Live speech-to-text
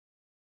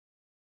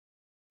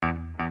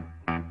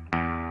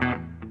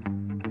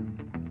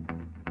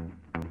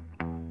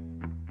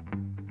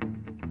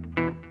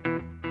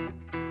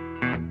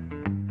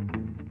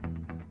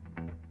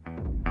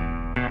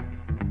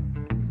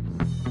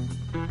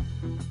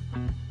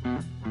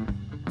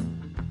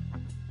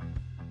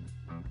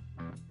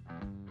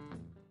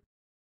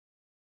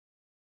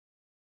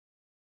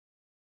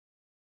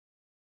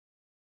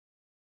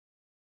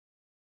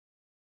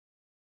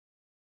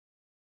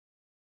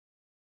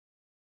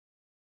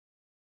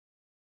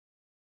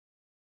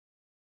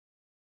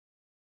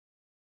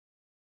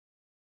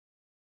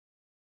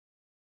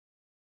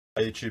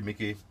Hey YouTube,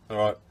 Mickey.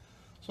 Alright,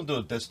 so I'll do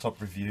a desktop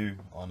review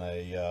on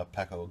a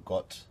pack I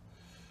got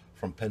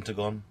from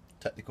Pentagon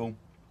Tactical.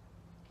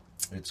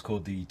 It's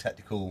called the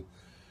Tactical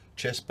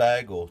Chest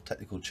Bag, or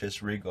Tactical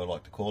Chest Rig, I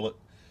like to call it.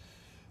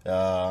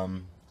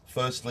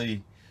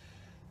 Firstly,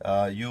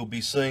 you'll be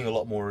seeing a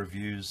lot more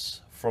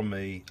reviews from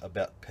me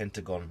about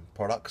Pentagon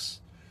products.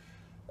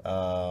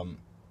 I've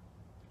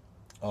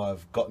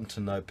gotten to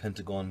know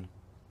Pentagon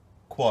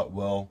quite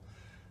well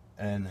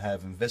and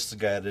have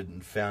investigated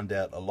and found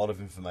out a lot of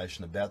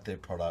information about their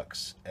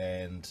products,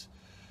 and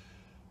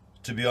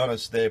to be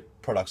honest, their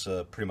products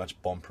are pretty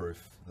much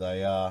bomb-proof.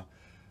 They are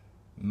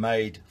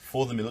made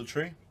for the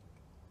military,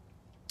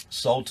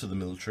 sold to the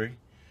military,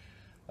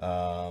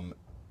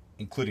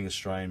 including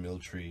Australian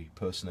military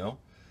personnel,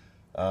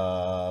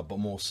 but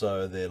more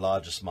so their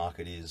largest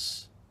market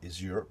is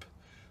Europe.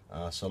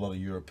 So a lot of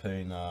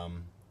European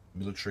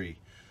military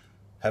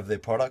have their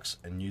products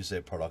and use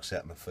their products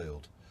out in the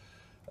field.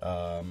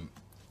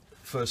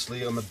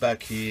 Firstly, on the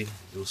back here,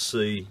 you'll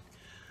see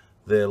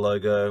their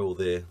logo, or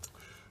their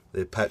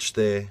patch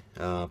there,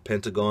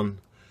 Pentagon.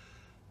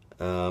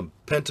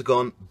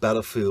 Pentagon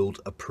Battlefield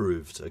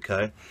approved.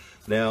 Okay,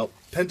 now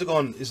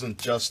Pentagon isn't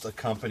just a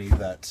company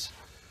that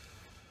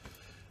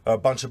are a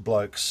bunch of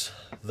blokes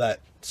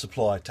that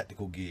supply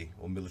tactical gear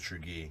or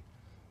military gear.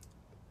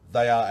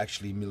 They are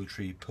actually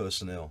military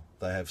personnel.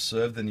 They have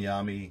served in the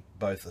army,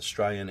 both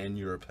Australian and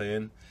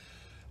European,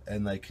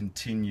 and they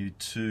continue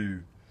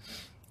to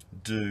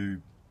do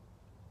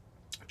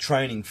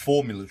training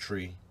for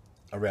military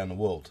around the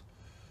world.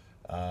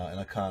 And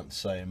I can't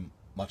say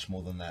much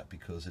more than that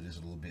because it is a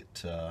little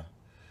bit,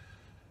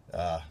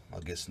 I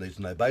guess, needs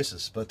no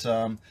basis. But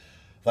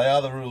they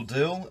are the real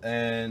deal,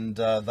 and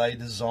they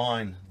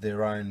design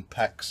their own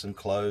packs and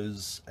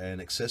clothes and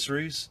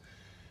accessories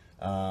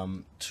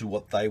to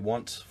what they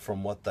want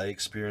from what they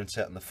experience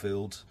out in the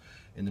field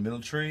in the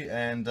military,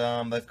 and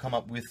they've come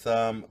up with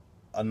a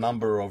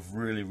number of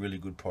really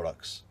good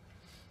products.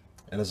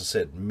 And as I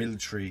said,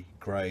 military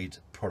grade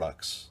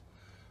products.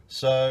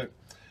 So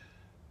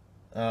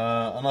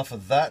enough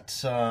of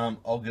that.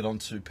 I'll get on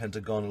to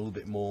Pentagon a little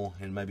bit more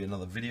in maybe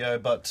another video,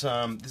 but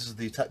this is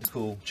the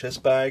Tactical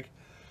Chest Bag.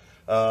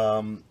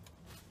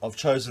 I've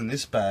chosen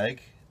this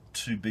bag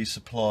to be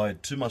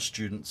supplied to my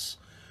students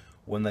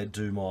when they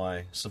do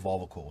my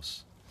survival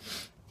course.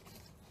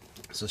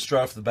 So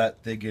straight off the bat,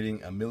 they're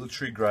getting a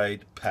military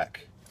grade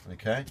pack.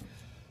 Okay,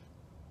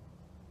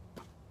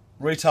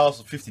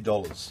 retails for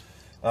 $50.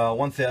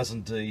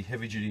 1000D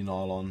heavy duty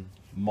nylon,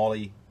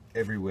 MOLLE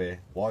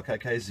everywhere,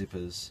 YKK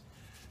zippers,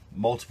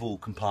 multiple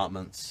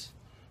compartments,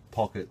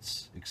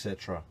 pockets,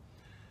 etc.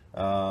 2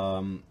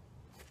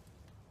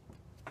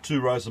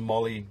 rows of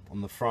MOLLE on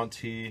the front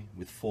here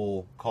with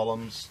 4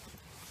 columns,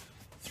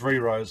 3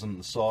 rows on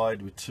the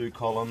side with 2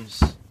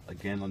 columns,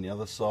 again on the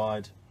other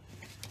side,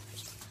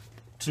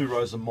 2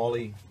 rows of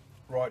MOLLE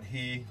right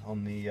here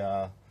on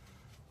the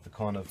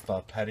kind of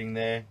padding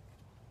there.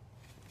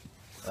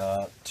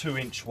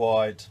 2-inch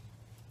wide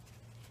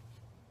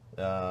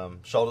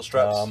shoulder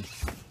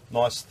straps,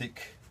 nice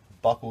thick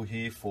buckle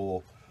here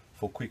for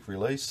quick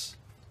release.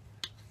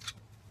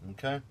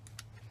 Okay,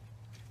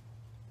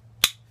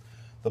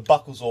 the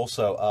buckles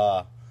also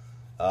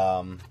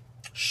are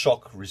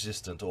shock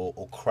resistant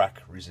or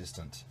crack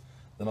resistant.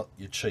 They're not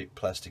your cheap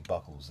plastic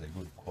buckles, they're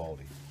good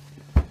quality.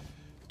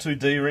 2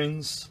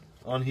 D-rings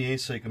on here,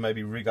 so you can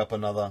maybe rig up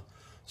another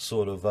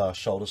sort of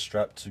shoulder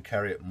strap to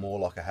carry it more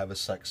like a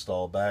haversack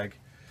style bag.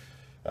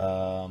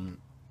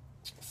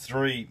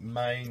 3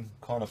 main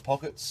kind of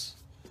pockets.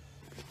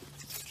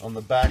 On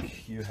the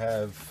back you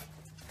have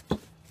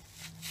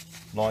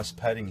nice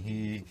padding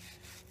here,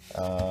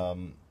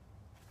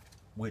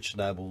 which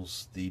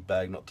enables the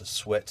bag not to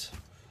sweat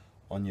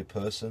on your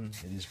person.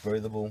 It is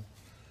breathable.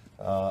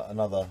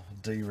 Another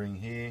D-ring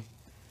here,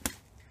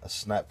 a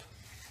snap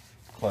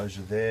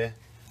closure there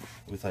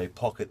with a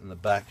pocket in the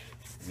back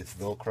with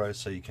Velcro,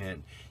 so you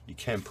can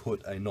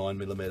put a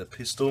 9mm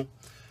pistol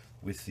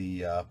with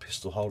the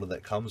pistol holder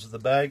that comes with the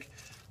bag.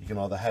 You can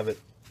either have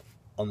it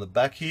on the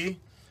back here,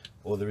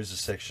 or there is a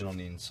section on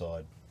the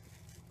inside.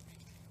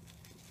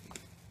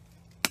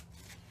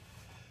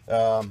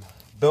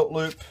 Belt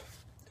loop,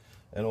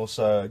 and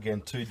also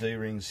again 2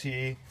 D-rings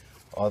here,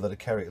 either to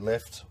carry it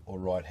left or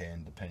right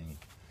hand, depending,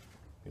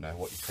 you know,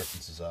 what your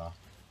preferences are.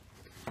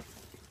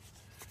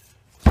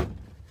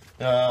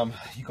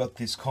 You got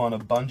this kind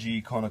of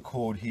bungee kind of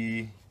cord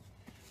here,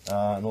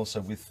 and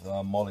also with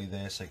MOLLE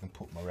there, so you can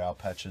put morale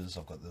patches.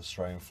 I've got the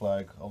Australian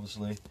flag,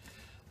 obviously,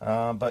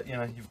 but you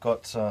know, you've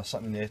got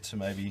something there to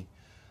maybe,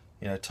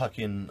 you know, tuck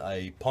in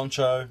a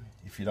poncho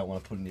if you don't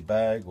want to put in your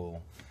bag, or,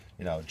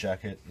 you know, a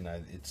jacket. You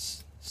know, it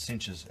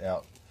cinches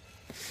out,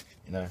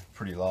 you know,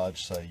 pretty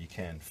large, so you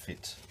can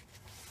fit,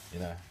 you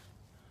know,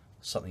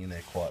 something in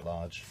there quite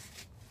large.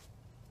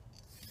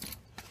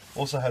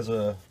 Also has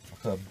like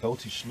a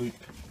beltish loop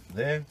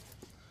there.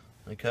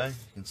 Okay,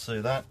 you can see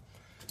that.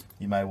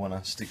 You may want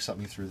to stick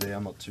something through there,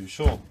 I'm not too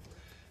sure.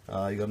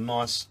 You got a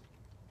nice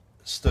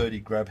sturdy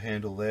grab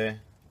handle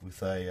there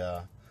with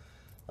a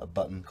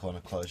button kind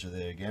of closure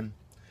there again.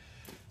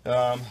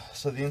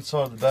 So the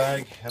inside of the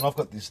bag, and I've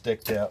got this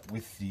decked out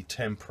with the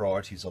 10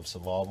 priorities of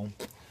survival.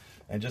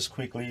 And just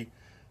quickly,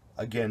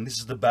 again, this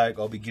is the bag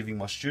I'll be giving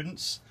my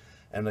students,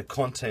 and the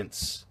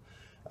contents,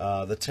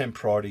 the 10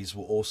 priorities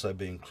will also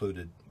be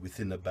included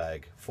within the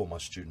bag for my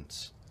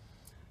students.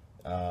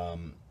 I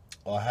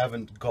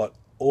haven't got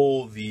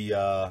all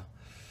the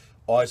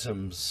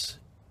items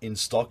in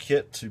stock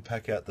yet to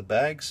pack out the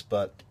bags,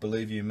 but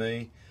believe you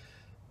me,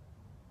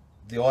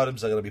 the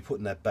items that are going to be put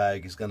in that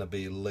bag is going to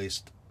be at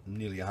least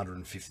nearly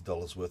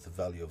 $150 worth of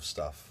value of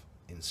stuff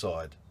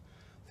inside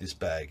this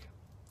bag,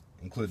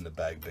 including the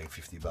bag being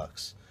 50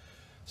 bucks.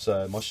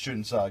 So my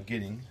students are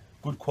getting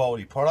good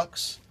quality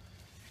products,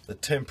 the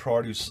 10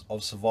 priorities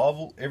of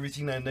survival,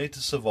 everything they need to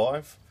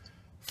survive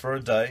for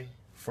a day,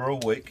 for a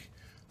week,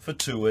 for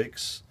 2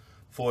 weeks,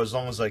 for as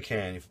long as they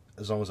can,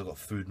 as long as they've got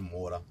food and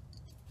water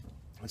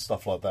and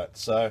stuff like that.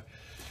 So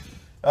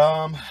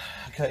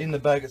okay, in the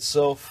bag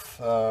itself,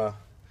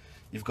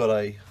 you've got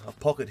a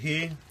pocket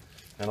here,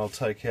 and I'll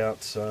take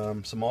out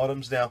some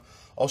items. Now,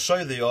 I'll show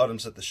you the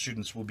items that the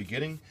students will be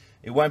getting.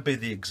 It won't be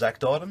the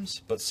exact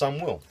items, but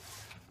some will.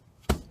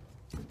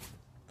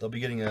 They'll be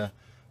getting a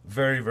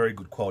very, very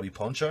good quality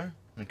poncho,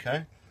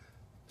 okay?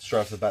 Straight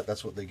off the bat,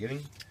 that's what they're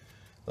getting.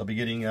 They'll be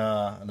getting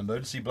an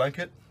emergency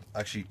blanket,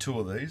 actually 2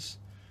 of these.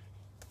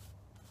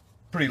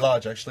 Pretty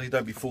large, actually,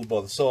 don't be fooled by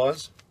the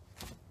size.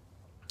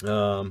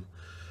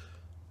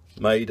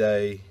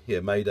 Mayday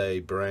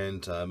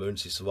brand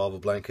emergency survival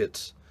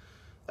blankets,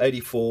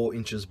 84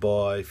 inches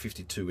by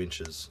 52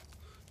 inches.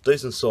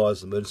 Decent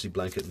size emergency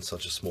blanket in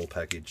such a small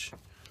package.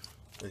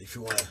 And if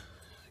you want to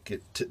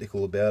get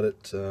technical about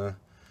it,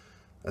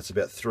 that's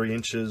about 3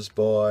 inches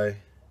by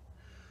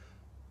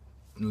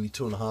nearly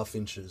 2.5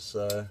 inches.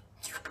 So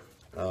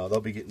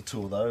they'll be getting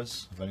 2 of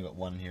those. I've only got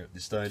 1 here at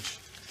this stage.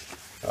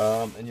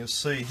 And you'll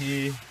see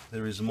here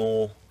there is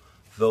more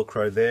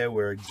Velcro there,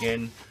 where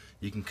again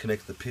you can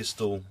connect the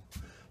pistol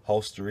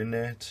holster in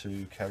there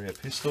to carry a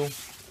pistol.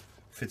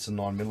 Fits a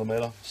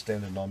 9mm,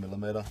 standard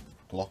 9mm,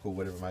 Glock or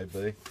whatever it may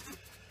be.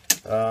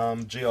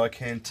 GI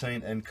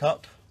canteen and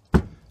cup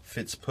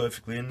fits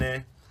perfectly in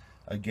there.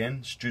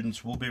 Again,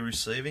 students will be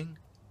receiving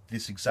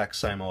this exact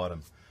same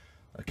item,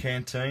 a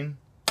canteen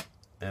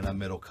and a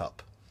metal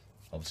cup.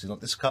 Obviously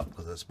not this cup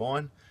because that's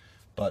mine,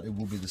 but it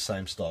will be the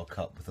same style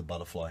cup with the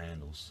butterfly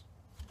handles.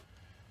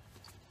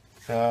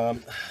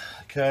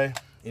 Okay,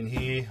 in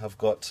here I've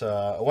got,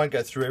 I won't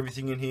go through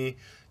everything in here.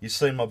 You've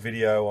seen my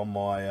video on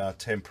my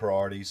 10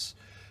 priorities.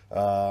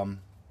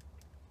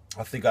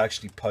 I think I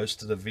actually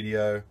posted a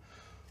video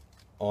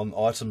on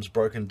items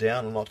broken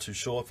down. I'm not too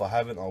sure. If I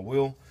haven't, I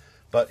will.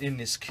 But in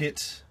this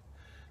kit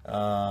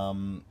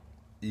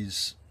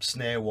is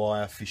snare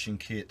wire, fishing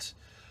kit,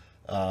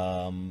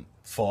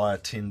 fire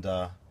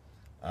tinder,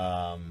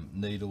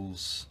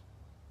 needles,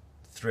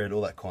 thread,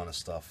 all that kind of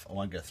stuff. I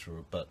won't go through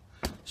it, but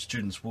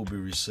students will be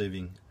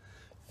receiving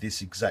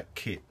this exact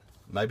kit.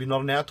 Maybe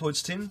not an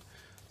Altoids tin,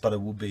 but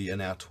it will be an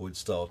Altoids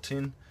style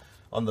tin.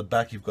 On the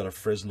back you've got a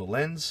Fresnel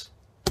lens.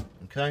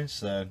 Okay,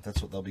 so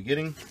that's what they'll be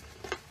getting.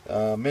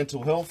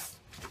 Mental health,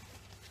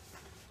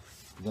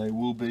 they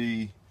will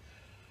be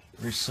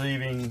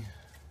receiving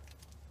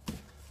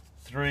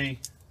 3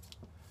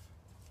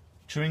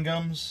 chewing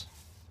gums,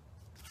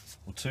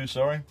 or 2,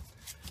 sorry.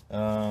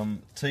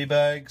 Tea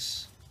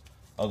bags.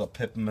 I've got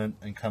peppermint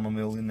and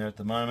chamomile in there at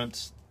the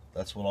moment.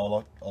 That's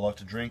what I like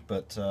to drink,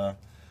 but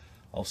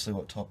I'll see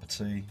what type of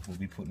tea we'll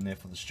be putting there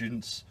for the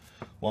students.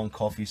 1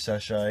 coffee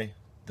sachet,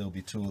 there'll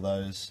be 2 of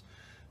those,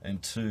 and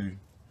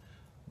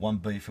 1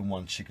 beef and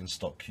 1 chicken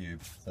stock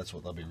cube. That's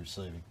what they'll be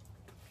receiving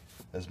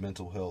as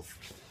mental health,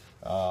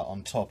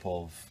 on top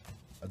of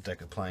a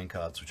deck of playing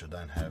cards, which I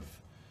don't have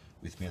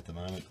with me at the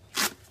moment.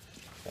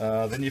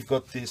 Then you've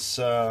got this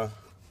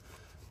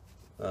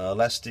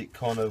elastic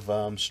kind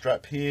of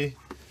strap here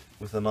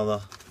with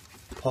another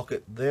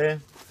pocket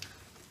there.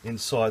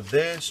 Inside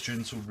there,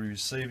 students will be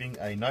receiving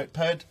a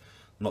notepad.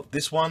 Not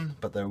this one,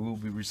 but they will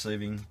be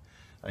receiving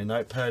a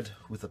notepad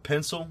with a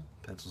pencil.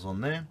 Pencil's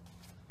on there.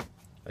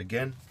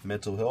 Again,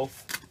 mental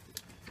health.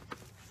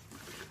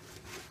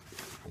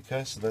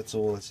 Okay, so that's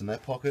all that's in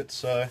that pocket.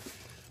 So,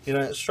 you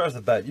know, straight off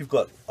the bat, you've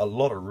got a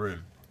lot of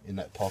room in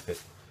that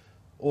pocket.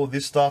 All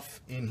this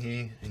stuff in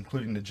here,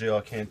 including the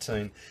GI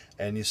canteen,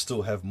 and you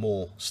still have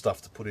more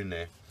stuff to put in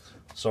there.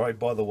 Sorry,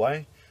 by the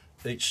way,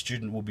 each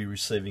student will be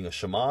receiving a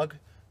shamag,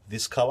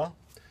 this colour,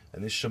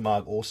 and this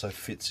shamag also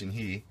fits in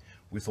here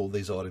with all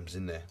these items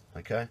in there.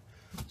 Okay,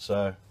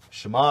 so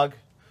shamag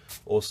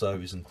also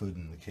is included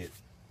in the kit.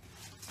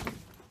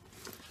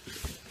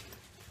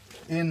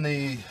 In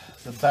the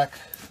back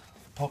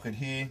pocket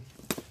here,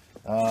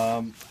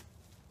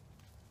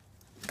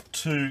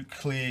 2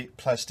 clear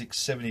plastic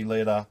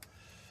 70-litre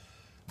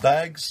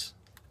bags,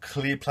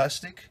 clear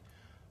plastic.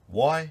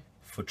 Why?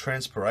 For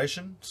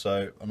transpiration.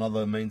 So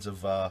another means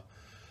of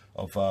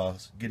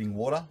getting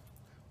water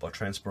by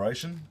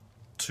transpiration.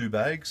 2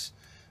 bags.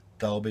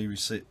 They'll be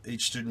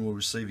each student will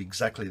receive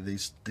exactly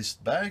this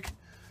bag,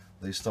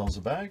 these styles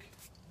of bag.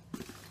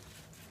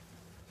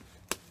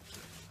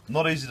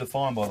 Not easy to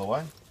find, by the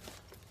way.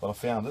 but I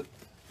found it.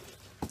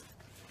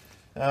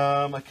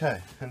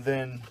 Okay, and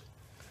then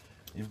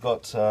you've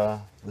got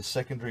the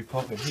secondary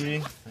pocket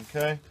here.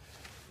 Okay,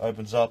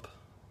 opens up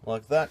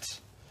like that.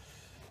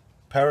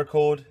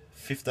 Paracord,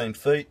 15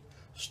 feet.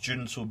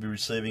 Students will be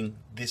receiving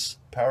this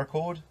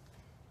paracord.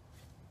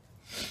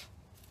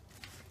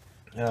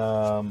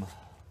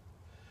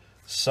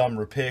 Some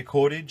repair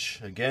cordage,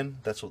 again,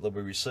 that's what they'll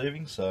be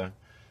receiving, so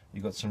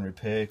you've got some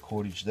repair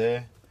cordage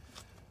there.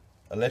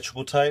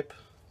 Electrical tape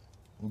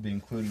will be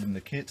included in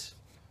the kit.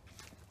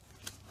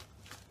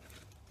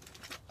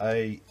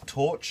 A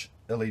torch,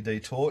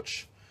 LED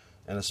torch,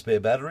 and a spare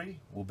battery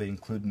will be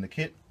included in the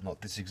kit. Not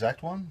this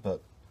exact one,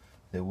 but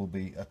there will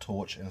be a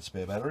torch and a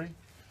spare battery.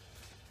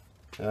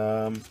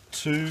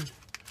 2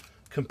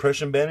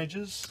 compression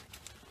bandages,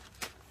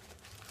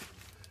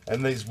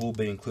 and these will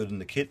be included in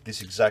the kit.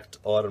 This exact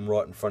item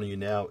right in front of you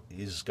now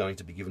is going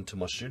to be given to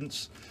my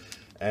students,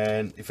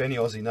 and if any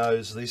Aussie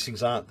knows, these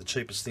things aren't the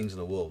cheapest things in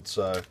the world,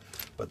 so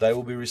but they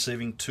will be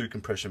receiving 2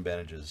 compression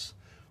bandages.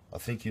 I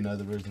think you know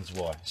the reasons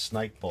why.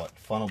 Snake bite,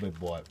 funnel web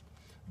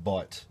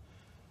bite,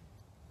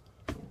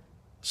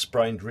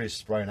 sprained wrist,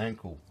 sprained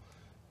ankle,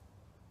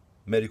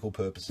 medical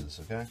purposes,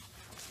 okay?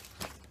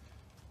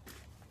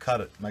 Cut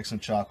it, make some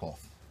char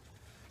cloth.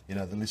 You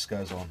know, the list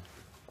goes on.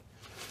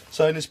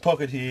 So in this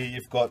pocket here,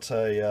 you've got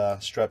a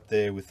strap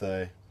there with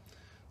a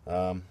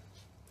carabiner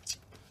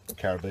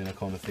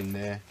kind of thing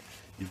there.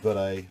 You've got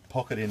a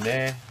pocket in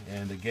there,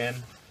 and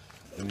again,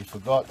 we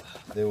forgot,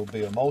 there will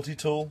be a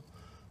multi-tool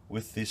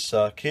with this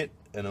kit,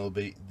 and it will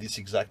be this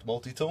exact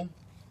multi-tool.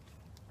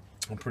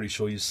 I'm pretty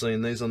sure you've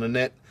seen these on the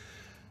net.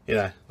 You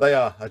know, they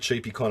are a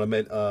cheapy kind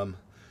of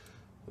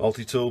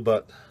multi-tool,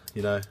 but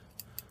you know,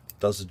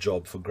 does the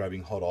job for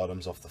grabbing hot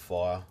items off the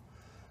fire,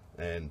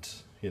 and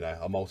you know,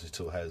 a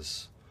multi-tool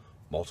has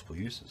multiple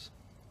uses.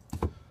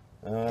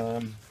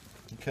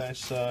 Okay,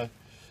 so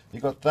you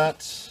got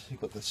that,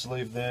 you've got the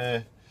sleeve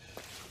there,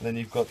 and then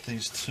you've got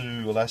these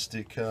 2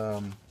 elastic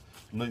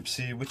loops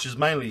here, which is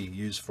mainly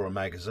used for a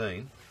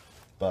magazine,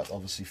 but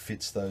obviously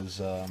fits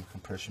those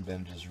compression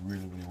bandages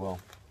really, really well.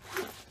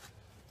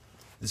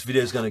 This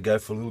video is going to go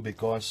for a little bit,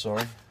 guys,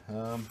 sorry.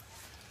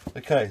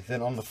 Okay,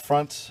 then on the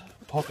front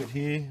pocket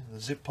here,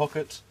 the zip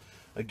pocket,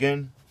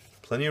 again,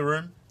 plenty of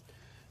room.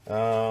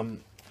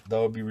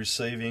 They'll be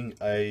receiving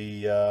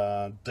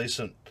a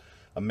decent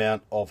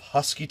amount of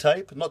husky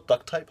tape, not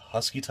duct tape,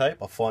 husky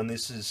tape. I find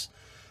this is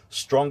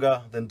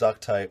stronger than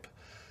duct tape,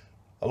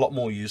 a lot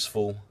more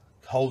useful,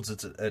 holds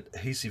its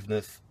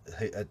adhesiveness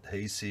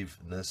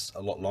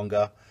a lot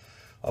longer.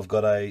 I've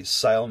got a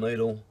sail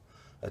needle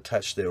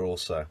attached there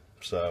also,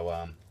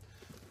 so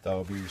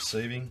they'll be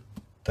receiving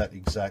that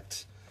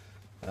exact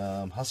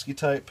husky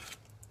tape.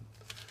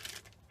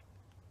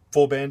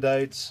 4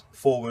 band-aids,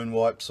 4 wound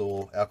wipes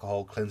or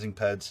alcohol cleansing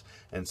pads,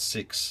 and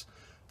 6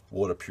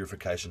 water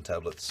purification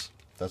tablets.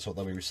 That's what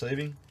they'll be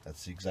receiving.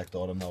 That's the exact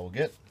item they will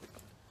get.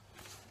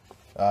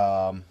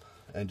 And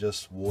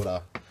just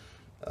water,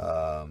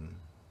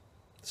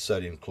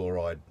 sodium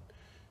chloride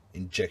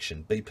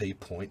injection, BP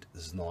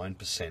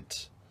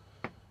 0.9%.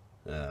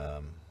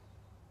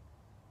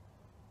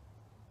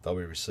 They'll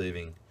be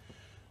receiving,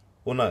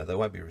 well no, they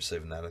won't be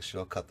receiving that actually,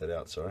 I'll cut that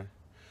out, sorry.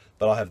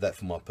 But I have that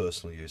for my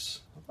personal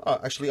use. Oh,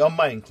 actually, I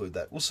may include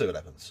that. We'll see what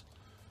happens.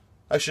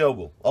 Actually, I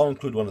will. I'll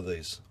include one of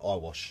these. Eye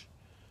wash.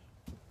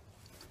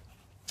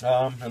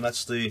 And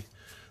that's the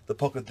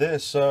pocket there.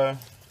 So,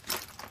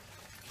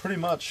 pretty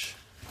much,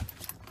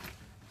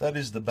 that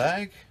is the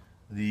bag.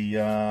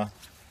 The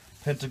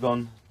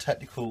Pentagon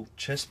Tactical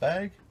Chest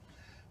Bag.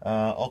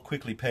 I'll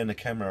quickly pan the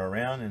camera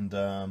around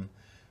and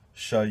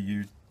show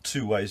you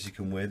 2 ways you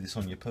can wear this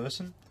on your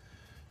person.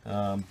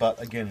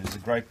 But again, it's a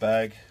great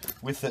bag.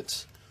 With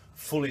it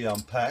fully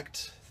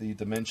unpacked, the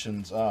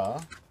dimensions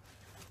are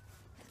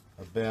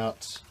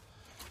about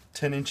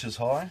 10 inches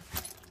high,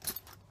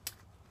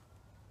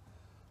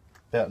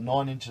 about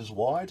 9 inches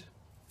wide,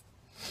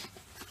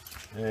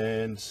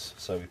 and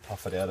so we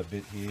puff it out a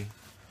bit here,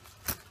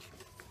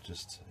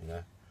 just, you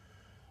know,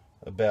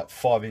 about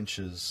 5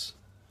 inches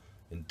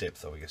in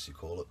depth, I guess you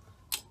call it.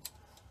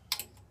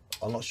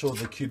 I'm not sure of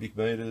the cubic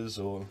meters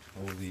or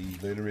the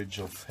literage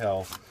of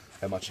how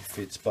much it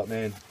fits, but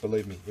man,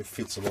 believe me, it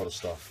fits a lot of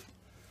stuff.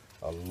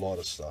 A lot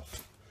of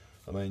stuff.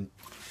 I mean,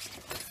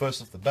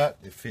 first off the bat,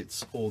 it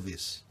fits all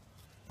this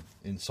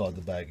inside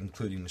the bag,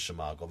 including the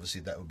shamag.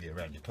 Obviously, that would be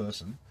around your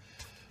person,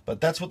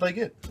 but that's what they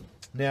get.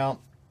 Now,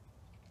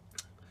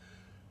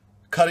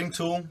 cutting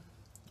tool.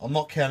 I'm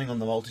not counting on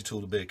the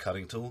multi-tool to be a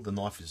cutting tool. The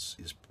knife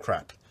is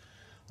crap.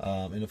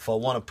 And if I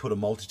want to put a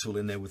multi-tool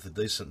in there with a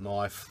decent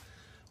knife,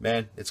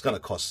 man, it's going to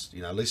cost,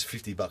 you know, at least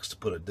 $50 to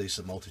put a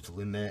decent multi-tool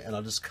in there, and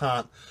I just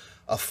can't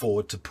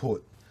afford to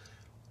put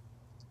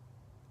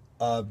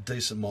a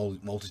decent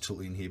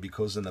multi-tool in here,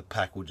 because then the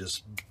pack will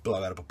just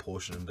blow out of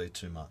proportion and be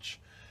too much.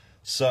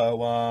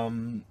 So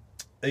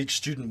each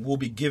student will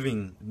be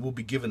given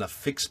a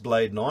fixed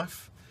blade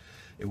knife.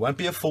 It won't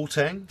be a full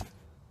tang.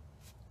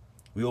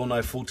 We all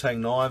know full tang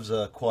knives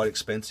are quite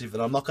expensive,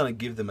 and I'm not going to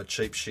give them a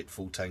cheap shit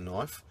full tang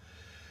knife.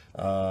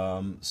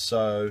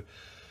 So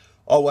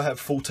I will have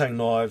full tang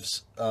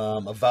knives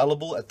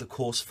available at the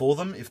course for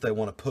them if they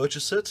want to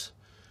purchase it,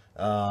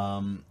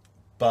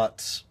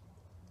 but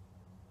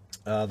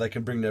they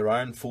can bring their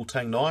own full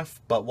tang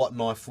knife. But what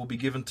knife will be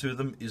given to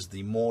them is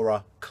the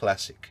Mora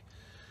Classic.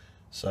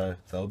 So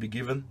they'll be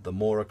given the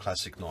Mora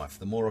Classic knife.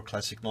 The Mora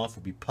Classic knife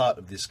will be part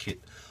of this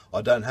kit.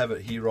 I don't have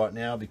it here right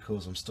now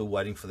because I'm still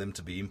waiting for them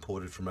to be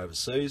imported from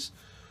overseas.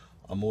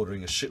 I'm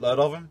ordering a shitload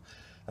of them.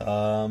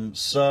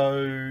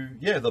 So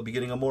yeah, they'll be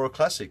getting a Mora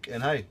Classic.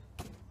 And hey,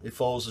 if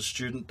I was a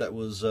student that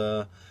was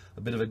a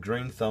bit of a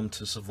green thumb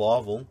to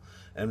survival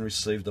and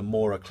received a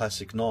Mora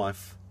Classic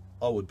knife,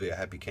 I would be a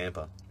happy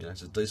camper. You know,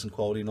 it's a decent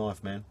quality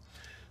knife, man.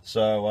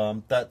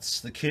 So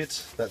that's the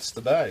kit, that's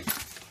the bag.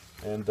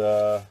 And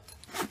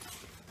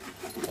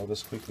I'll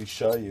just quickly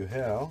show you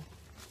how.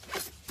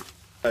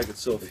 Bag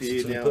itself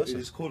here now, it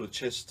is called a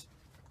chest,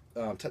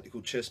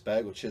 tactical chest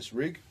bag or chest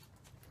rig.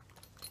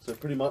 So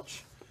pretty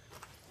much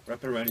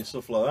wrap it around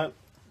yourself like that,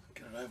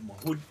 get it over my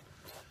hood,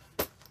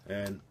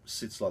 and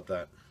sits like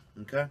that.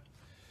 Okay.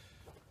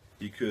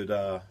 You could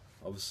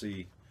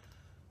obviously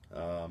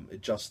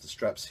adjust the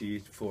straps here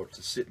for it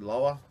to sit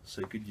lower, so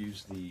you could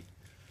use the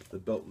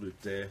belt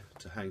loop there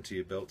to hang to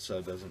your belt so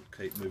it doesn't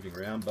keep moving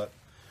around. But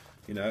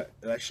you know,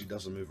 it actually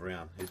doesn't move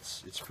around.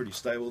 It's pretty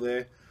stable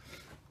there.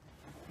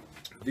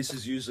 This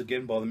is used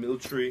again by the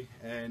military,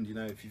 and you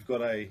know, if you've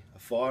got a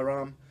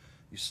firearm,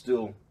 this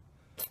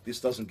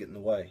doesn't get in the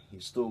way.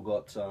 You've still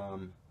got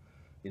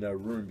you know,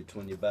 room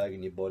between your bag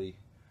and your body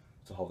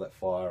to hold that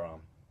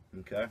firearm.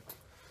 Okay,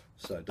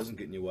 so it doesn't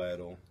get in your way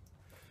at all.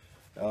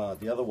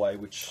 The other way,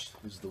 which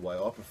is the way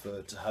I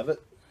prefer to have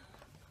it,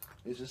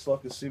 is just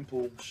like a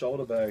simple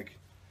shoulder bag.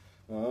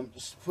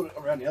 Just put it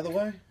around the other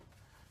way,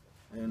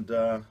 and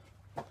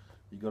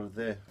you got it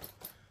there,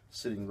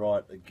 sitting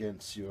right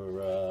against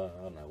your,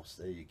 I don't know, what's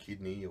there, your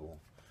kidney or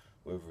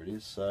wherever it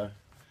is. So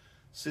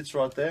sits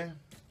right there,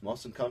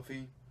 nice and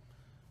comfy,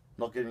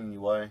 not getting in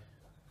your way.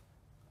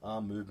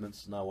 Arm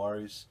movements, no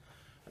worries.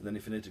 And then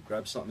if you need to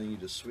grab something, you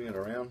just swing it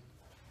around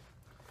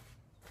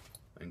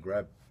and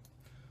grab.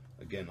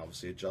 Again,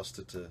 obviously adjust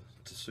it to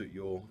suit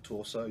your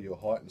torso, your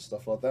height and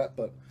stuff like that,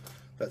 but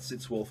that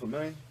sits well for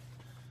me,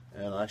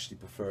 and I actually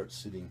prefer it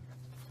sitting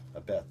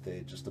about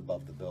there, just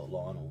above the belt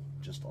line or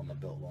just on the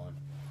belt line.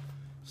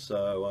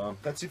 So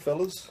that's it,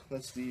 fellas.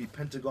 That's the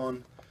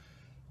Pentagon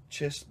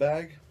chest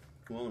bag.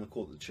 Well, I'm going to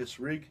call it the chest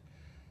rig,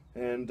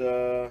 and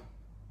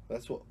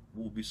that's what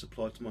will be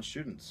supplied to my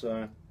students.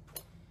 So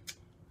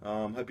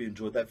hope you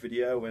enjoyed that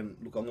video. And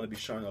look, I'm going to be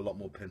showing a lot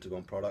more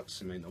Pentagon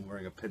products. I mean, I'm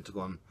wearing a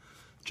Pentagon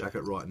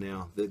jacket right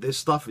now. Their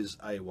stuff is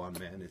A1,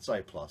 man. It's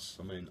A+.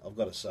 I mean, I've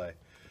got to say,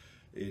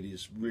 it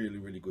is really,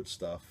 really good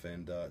stuff,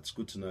 and it's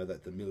good to know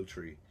that the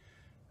military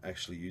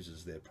actually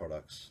uses their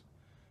products.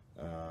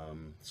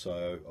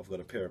 So I've got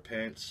a pair of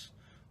pants.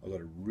 I've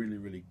got a really,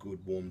 really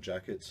good warm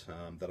jacket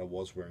that I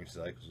was wearing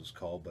today because it was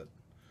cold, but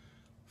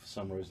for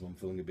some reason I'm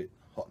feeling a bit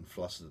hot and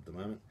flustered at the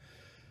moment.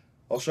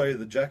 I'll show you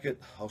the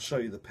jacket, I'll show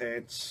you the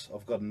pants.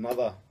 I've got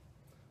another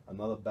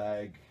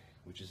bag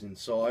which is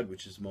inside,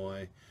 which is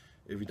my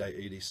everyday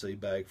EDC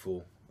bag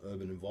for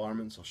urban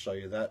environments. I'll show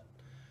you that.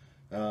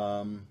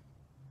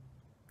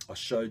 I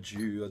showed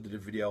you, I did a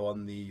video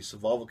on the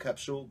survival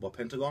capsule by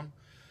Pentagon.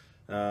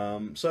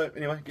 So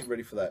anyway, get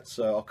ready for that.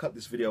 So I'll cut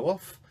this video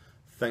off.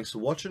 Thanks for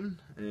watching,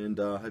 and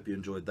I hope you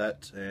enjoyed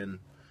that. And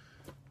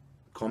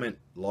comment,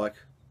 like,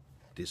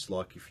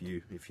 dislike if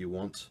you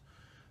want.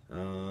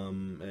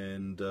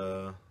 And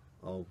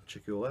I'll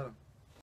check you all out.